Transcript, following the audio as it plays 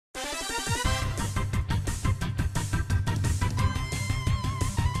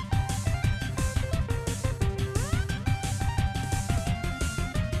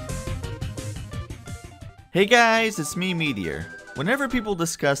Hey guys, it's me, Meteor. Whenever people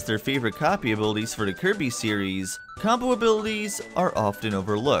discuss their favorite copy abilities for the Kirby series, combo abilities are often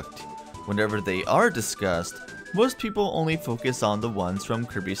overlooked. Whenever they are discussed, most people only focus on the ones from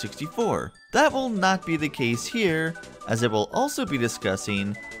Kirby 64. That will not be the case here, as I will also be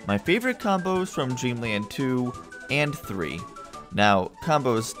discussing my favorite combos from Dreamland 2 and 3. Now,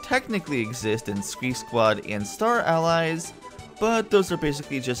 combos technically exist in Squeak Squad and Star Allies, but those are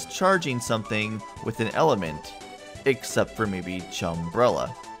basically just charging something with an element, except for maybe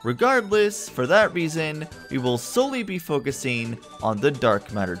Chumbrella. Regardless, for that reason, we will solely be focusing on the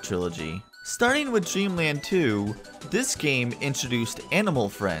Dark Matter trilogy. Starting with Dreamland 2, this game introduced animal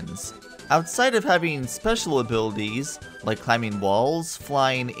friends. Outside of having special abilities, like climbing walls,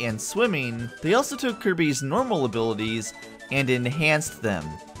 flying, and swimming, they also took Kirby's normal abilities and enhanced them.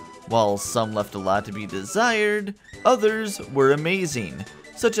 While some left a lot to be desired, others were amazing,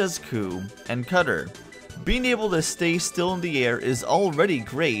 such as Ku and Cutter. Being able to stay still in the air is already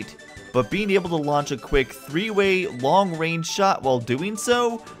great, but being able to launch a quick 3-way long-range shot while doing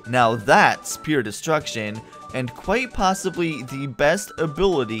so, now that's pure destruction, and quite possibly the best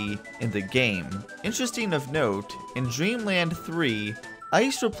ability in the game. Interesting of note, in Dreamland 3,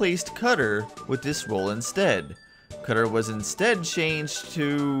 Ice replaced Cutter with this role instead. Cutter was instead changed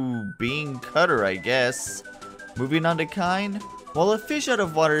to being Cutter, I guess. Moving on to Kine, while a fish out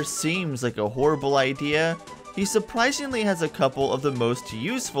of water seems like a horrible idea, he surprisingly has a couple of the most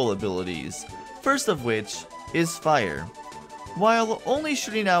useful abilities, first of which is Fire. While only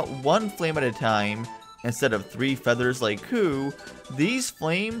shooting out one flame at a time, instead of 3 feathers like Ku, these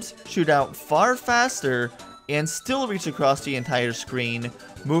flames shoot out far faster and still reach across the entire screen,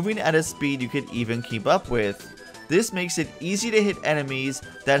 moving at a speed you could even keep up with. This makes it easy to hit enemies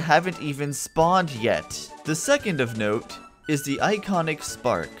that haven't even spawned yet. The second of note is the iconic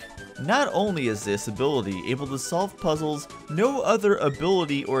Spark. Not only is this ability able to solve puzzles no other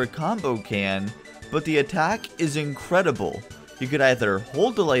ability or combo can, but the attack is incredible. You could either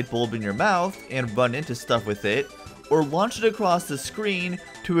hold the light bulb in your mouth and run into stuff with it, or launch it across the screen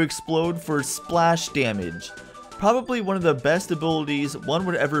to explode for splash damage. Probably one of the best abilities one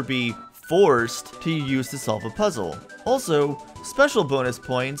would ever be forced to use to solve a puzzle. Also, special bonus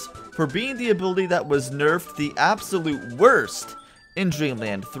points for being the ability that was nerfed the absolute worst in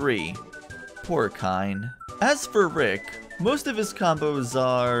Dreamland 3. Poor Kine. As for Rick, most of his combos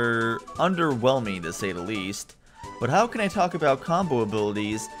are underwhelming to say the least, but how can I talk about combo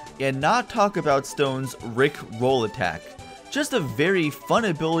abilities and not talk about Stone's Rick roll attack? Just a very fun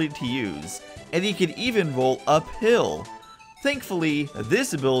ability to use, and he could even roll uphill. Thankfully,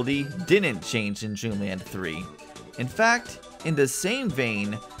 this ability didn't change in Dreamland 3. In fact, in the same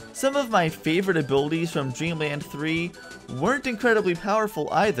vein, some of my favorite abilities from Dreamland 3 weren't incredibly powerful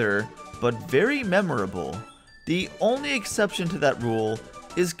either, but very memorable. The only exception to that rule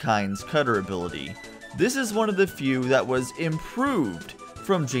is Kine's Cutter ability. This is one of the few that was improved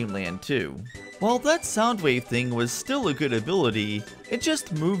from Dreamland 2. While that Soundwave thing was still a good ability, it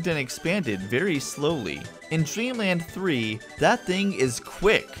just moved and expanded very slowly. In Dreamland 3, that thing is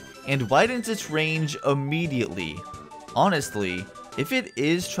quick and widens its range immediately. Honestly, if it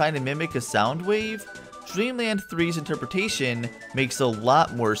is trying to mimic a sound wave, Dreamland 3's interpretation makes a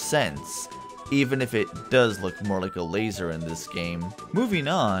lot more sense, even if it does look more like a laser in this game. Moving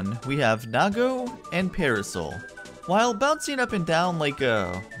on, we have Nago and Parasol. While bouncing up and down like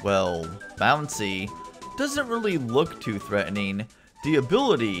a, well, bouncy, doesn't really look too threatening, the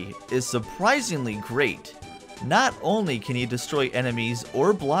ability is surprisingly great. Not only can you destroy enemies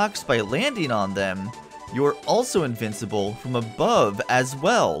or blocks by landing on them, you're also invincible from above as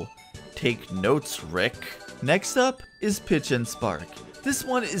well. Take notes, Rick. Next up is Pitch and Spark. This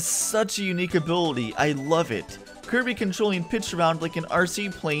one is such a unique ability, I love it. Kirby controlling Pitch around like an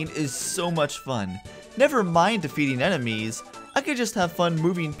RC plane is so much fun. Never mind defeating enemies, I could just have fun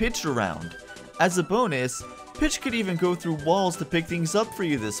moving Pitch around. As a bonus, Pitch could even go through walls to pick things up for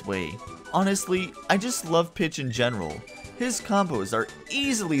you this way. Honestly, I just love Pitch in general. His combos are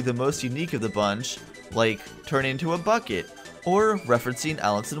easily the most unique of the bunch, like turn into a bucket, or referencing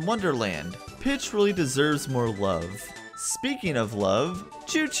Alice in Wonderland. Pitch really deserves more love. Speaking of love,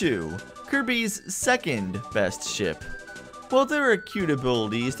 Choo Choo, Kirby's second best ship. While there are cute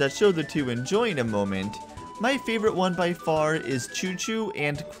abilities that show the two enjoying a moment, my favorite one by far is Choo Choo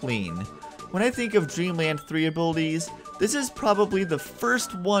and Clean. When I think of Dreamland 3 abilities, this is probably the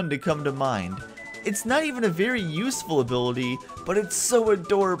first one to come to mind. It's not even a very useful ability, but it's so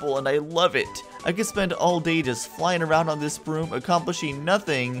adorable and I love it. I could spend all day just flying around on this broom accomplishing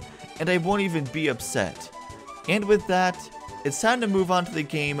nothing, and I won't even be upset. And with that, it's time to move on to the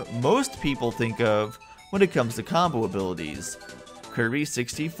game most people think of when it comes to combo abilities. Kirby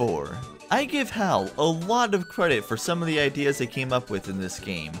 64. I give Hal a lot of credit for some of the ideas they came up with in this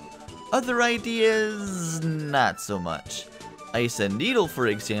game. Other ideas, not so much. Ice and Needle, for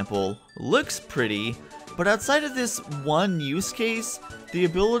example, looks pretty, but outside of this one use case, the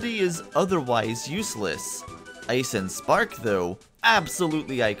ability is otherwise useless. Ice and Spark, though,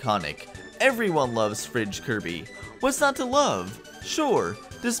 absolutely iconic. Everyone loves Fridge Kirby. What's not to love? Sure,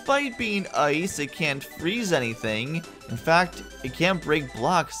 despite being ice, it can't freeze anything. In fact, it can't break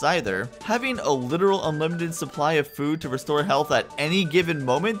blocks either. Having a literal unlimited supply of food to restore health at any given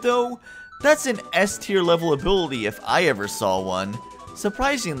moment, though, that's an S tier level ability if I ever saw one.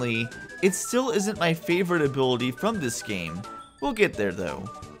 Surprisingly, it still isn't my favorite ability from this game. We'll get there though.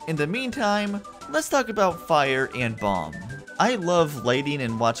 In the meantime, let's talk about Fire and Bomb. I love lighting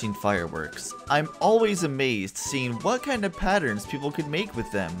and watching fireworks. I'm always amazed seeing what kind of patterns people could make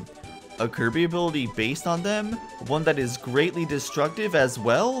with them. A Kirby ability based on them? One that is greatly destructive as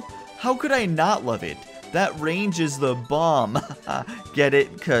well? How could I not love it? That range is the bomb. Get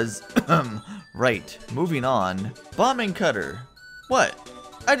it? Cause, right, moving on. Bomb and Cutter. What?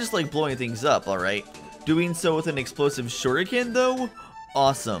 I just like blowing things up, alright? Doing so with an explosive shuriken though?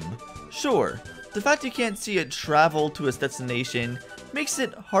 Awesome. Sure, the fact you can't see it travel to its destination makes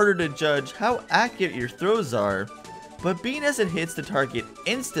it harder to judge how accurate your throws are, but being as it hits the target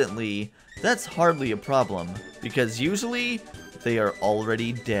instantly, that's hardly a problem, because usually, they are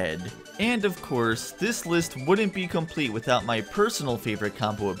already dead. And of course, this list wouldn't be complete without my personal favorite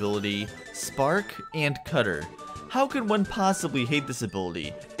combo ability, Spark and Cutter. How could one possibly hate this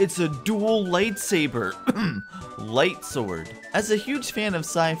ability? It's a dual lightsaber! Light sword. As a huge fan of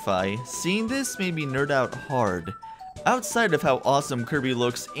sci-fi, seeing this made me nerd out hard. Outside of how awesome Kirby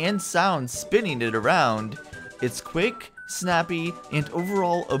looks and sounds spinning it around, it's quick, snappy, and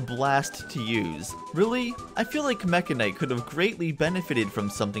overall a blast to use. Really, I feel like Mecha Knight could have greatly benefited from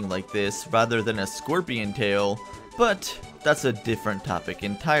something like this rather than a scorpion tail, but that's a different topic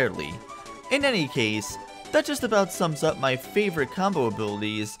entirely. In any case, that just about sums up my favorite combo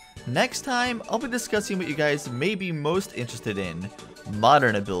abilities. Next time, I'll be discussing what you guys may be most interested in,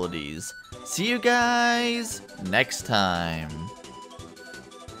 modern abilities. See you guys next time.